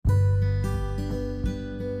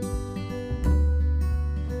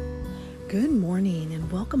Good morning and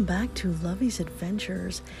welcome back to Lovey's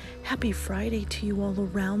Adventures. Happy Friday to you all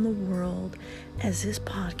around the world, as this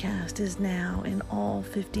podcast is now in all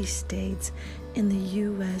 50 states in the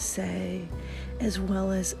USA, as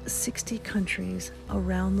well as 60 countries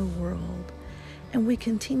around the world. And we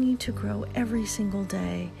continue to grow every single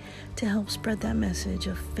day to help spread that message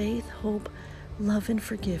of faith, hope, love, and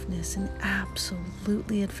forgiveness, and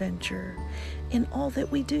absolutely adventure in all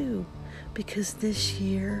that we do. Because this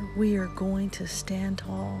year we are going to stand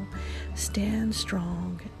tall, stand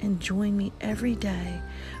strong, and join me every day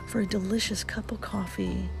for a delicious cup of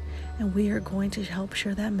coffee. And we are going to help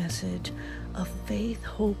share that message of faith,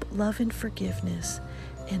 hope, love, and forgiveness,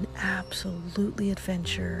 and absolutely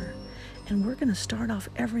adventure. And we're going to start off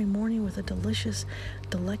every morning with a delicious,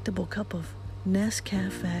 delectable cup of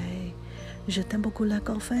Nescafe. Je t'aime beaucoup le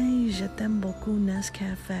café, je t'aime beaucoup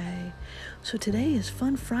Nescafe. So today is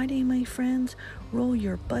Fun Friday, my friends. Roll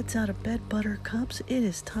your butts out of bed, buttercups. It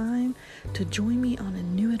is time to join me on a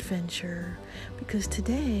new adventure. Because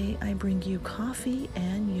today I bring you coffee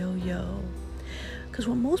and yo-yo. Because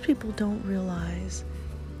what most people don't realize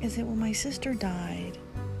is that when my sister died,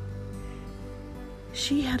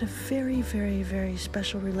 she had a very, very, very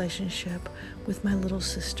special relationship with my little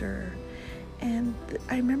sister. And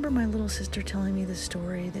I remember my little sister telling me the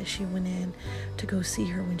story that she went in to go see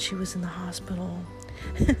her when she was in the hospital.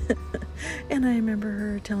 And I remember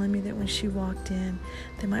her telling me that when she walked in,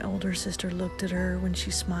 that my older sister looked at her when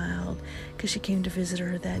she smiled because she came to visit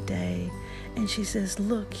her that day. And she says,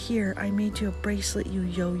 "Look here, I made you a bracelet, you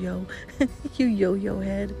yo-yo, you yo-yo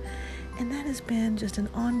head." And that has been just an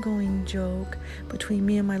ongoing joke between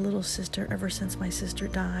me and my little sister ever since my sister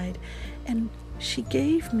died. And she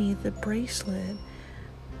gave me the bracelet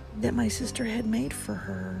that my sister had made for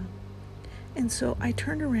her. And so I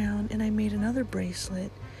turned around and I made another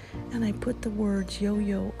bracelet, and I put the words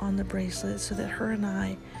yo-yo on the bracelet so that her and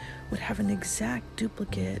I would have an exact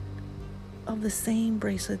duplicate of the same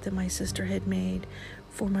bracelet that my sister had made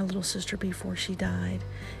for my little sister before she died.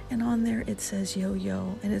 And on there it says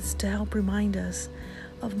yo-yo, and it's to help remind us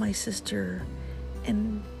of my sister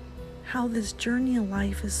and how this journey in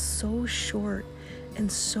life is so short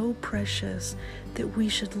and so precious that we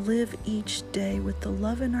should live each day with the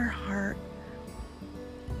love in our heart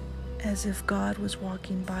as if God was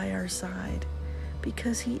walking by our side,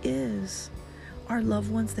 because He is. Our loved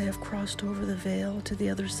ones that have crossed over the veil to the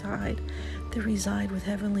other side, that reside with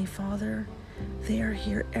Heavenly Father, they are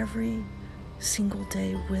here every single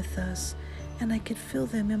day with us, and I could feel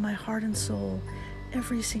them in my heart and soul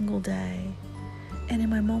every single day. And in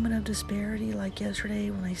my moment of disparity, like yesterday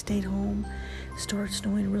when I stayed home, it started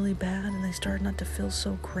snowing really bad and I started not to feel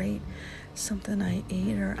so great, something I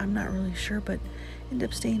ate or I'm not really sure, but ended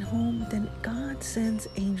up staying home, then God sends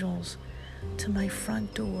angels to my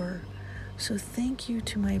front door. So thank you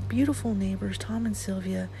to my beautiful neighbors, Tom and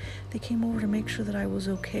Sylvia. They came over to make sure that I was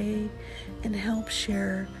okay and help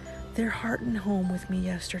share their heart and home with me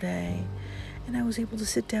yesterday. And I was able to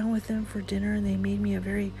sit down with them for dinner, and they made me a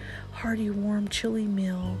very hearty, warm, chilly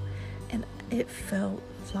meal, and it felt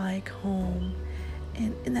like home.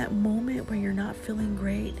 And in that moment where you're not feeling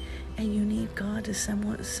great and you need God to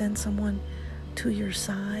send someone to your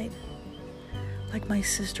side, like my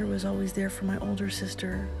sister was always there for my older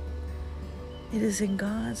sister, it is in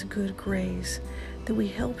God's good grace that we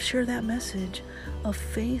help share that message of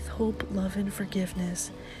faith, hope, love, and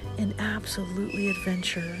forgiveness, and absolutely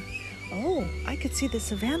adventure. Oh, I could see that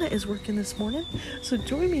Savannah is working this morning, so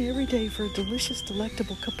join me every day for a delicious,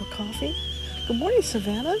 delectable cup of coffee. Good morning,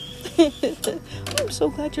 Savannah. I'm so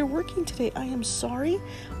glad you're working today. I am sorry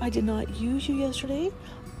I did not use you yesterday.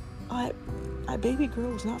 My baby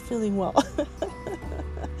girl was not feeling well.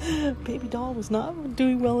 Baby doll was not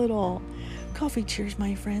doing well at all. Coffee cheers,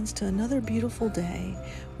 my friends, to another beautiful day.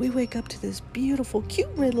 We wake up to this beautiful, cute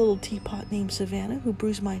red little teapot named Savannah, who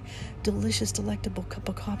brews my delicious, delectable cup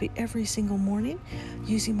of coffee every single morning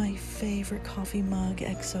using my favorite coffee mug,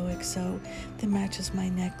 XOXO, that matches my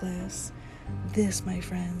necklace. This, my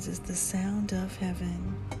friends, is the sound of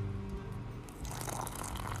heaven.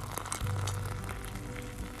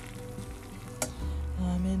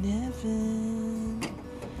 I'm in heaven,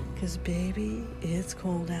 'cause baby, it's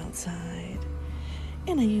cold outside.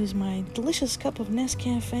 And I use my delicious cup of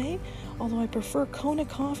Nescafe, although I prefer Kona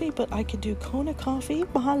coffee, but I could do Kona coffee,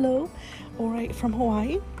 mahalo, from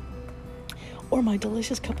Hawaii, or my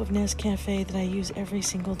delicious cup of Nescafe that I use every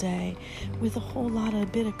single day with a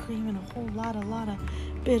bit of cream and a whole lot of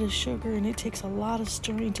bit of sugar, and it takes a lot of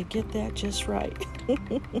stirring to get that just right.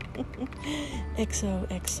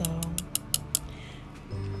 XOXO.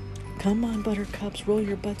 Come on, buttercups, roll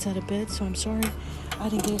your butts out of bed. So I'm sorry I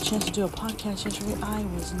didn't get a chance to do a podcast yesterday. I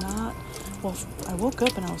woke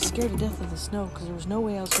up and I was scared to death of the snow because there was no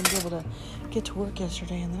way I was going to be able to get to work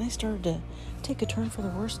yesterday. And then I started to take a turn for the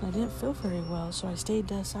worse and I didn't feel very well. So I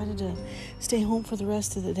decided to stay home for the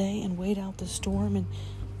rest of the day and wait out the storm. And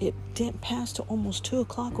it didn't pass to almost 2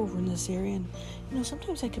 o'clock over in this area. And,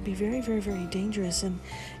 sometimes that could be very, very, very dangerous. And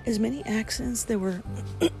as many accidents that were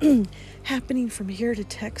happening from here to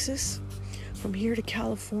Texas, from here to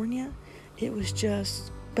California, it was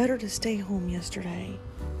just better to stay home yesterday.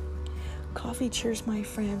 Coffee cheers, my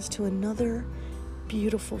friends, to another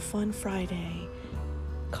beautiful, fun Friday.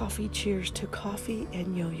 Coffee cheers to coffee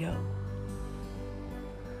and yo-yo.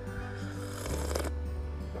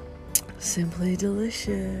 Simply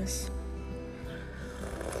delicious.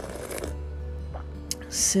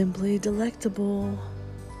 Simply delectable.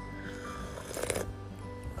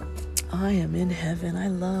 I am in heaven. I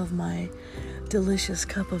love my delicious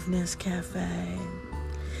cup of Nescafe.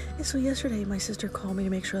 And so yesterday my sister called me to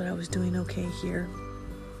make sure that I was doing okay here.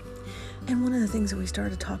 And one of the things that we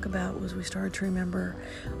started to talk about was we started to remember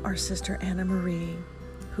our sister Anna Marie,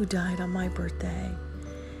 who died on my birthday.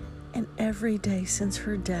 And every day since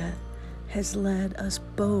her death has led us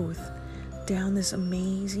both down this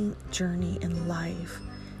amazing journey in life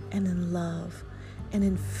and in love and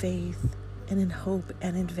in faith and in hope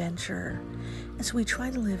and adventure. And so we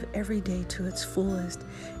try to live every day to its fullest,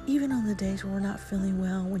 even on the days where we're not feeling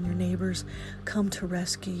well, when your neighbors come to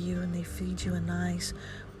rescue you and they feed you a nice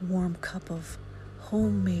warm cup of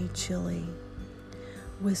homemade chili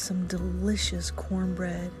with some delicious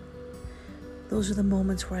cornbread. Those are the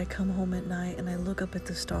moments where I come home at night and I look up at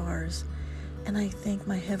the stars and I thank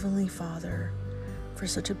my Heavenly Father for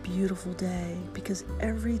such a beautiful day, because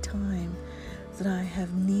every time that I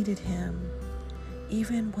have needed Him,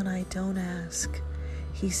 even when I don't ask,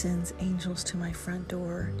 He sends angels to my front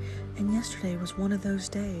door. And yesterday was one of those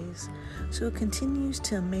days. So it continues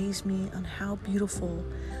to amaze me on how beautiful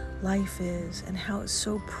life is and how it's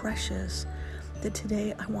so precious that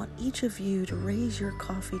today I want each of you to raise your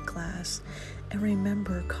coffee glass and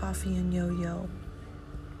remember coffee and yo-yo.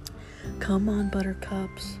 Come on,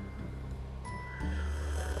 buttercups.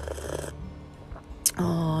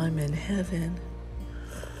 Oh, I'm in heaven.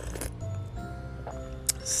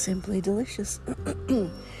 Simply delicious. And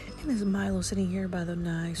there's Milo sitting here by the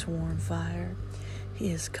nice warm fire. He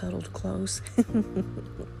is cuddled close.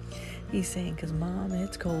 He's saying, because Mom,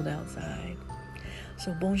 it's cold outside.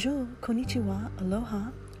 So bonjour, konnichiwa, aloha,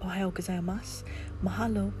 ohayo gozaimasu,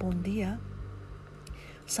 mahalo, bon dia,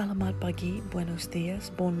 salamat pagi, buenos dias,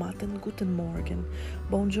 bon matin, guten morgen,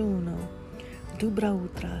 buongiorno, dubra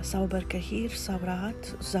utra, sauber kahir,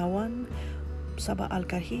 sabrat, zawan, Saba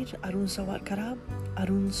al-Kahir, Arun Sawat Karab,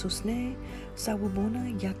 Arun Susne,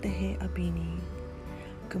 Sawubona Yatehe Abini.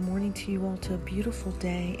 Good morning to you all, to a beautiful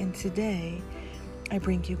day, and today I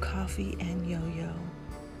bring you coffee and yo-yo.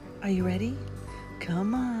 Are you ready?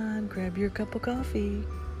 Come on, grab your cup of coffee.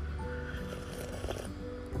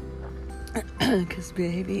 Because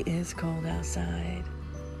baby, it's cold outside.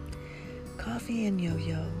 Coffee and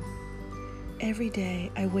yo-yo. Every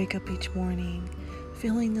day I wake up each morning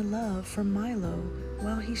feeling the love from Milo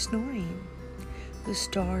while he's snoring. The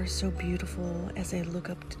stars so beautiful as I look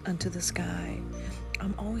up unto the sky.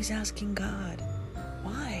 I'm always asking God,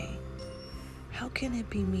 why? How can it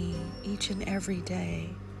be me each and every day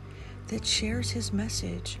that shares His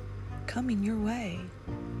message coming your way?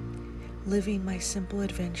 Living my simple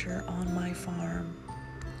adventure on my farm.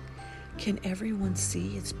 Can everyone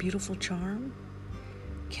see its beautiful charm?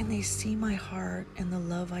 Can they see my heart and the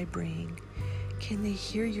love I bring? Can they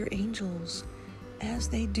hear your angels as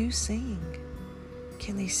they do sing?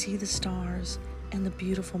 Can they see the stars and the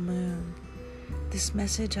beautiful moon? This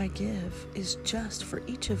message I give is just for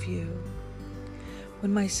each of you.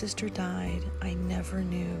 When my sister died, I never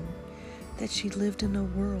knew that she lived in a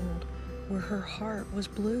world where her heart was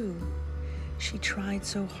blue. She tried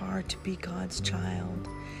so hard to be God's child.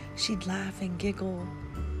 She'd laugh and giggle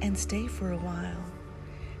and stay for a while.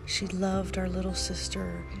 She loved our little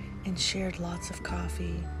sister and shared lots of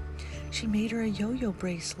coffee. She made her a yo-yo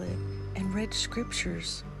bracelet and read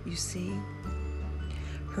scriptures, you see.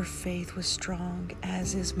 Her faith was strong,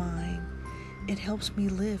 as is mine. It helps me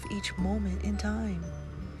live each moment in time,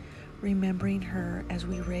 remembering her as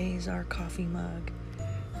we raise our coffee mug,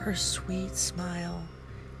 her sweet smile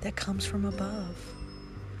that comes from above,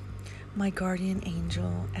 my guardian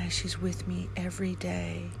angel as she's with me every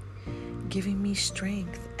day, giving me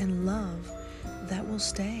strength and love that will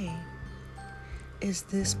stay. Is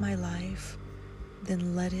this my life?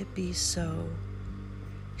 Then let it be so.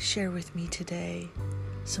 Share with me today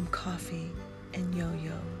some coffee, and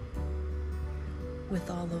yo-yo. With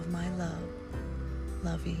all of my love,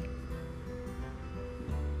 Lovey.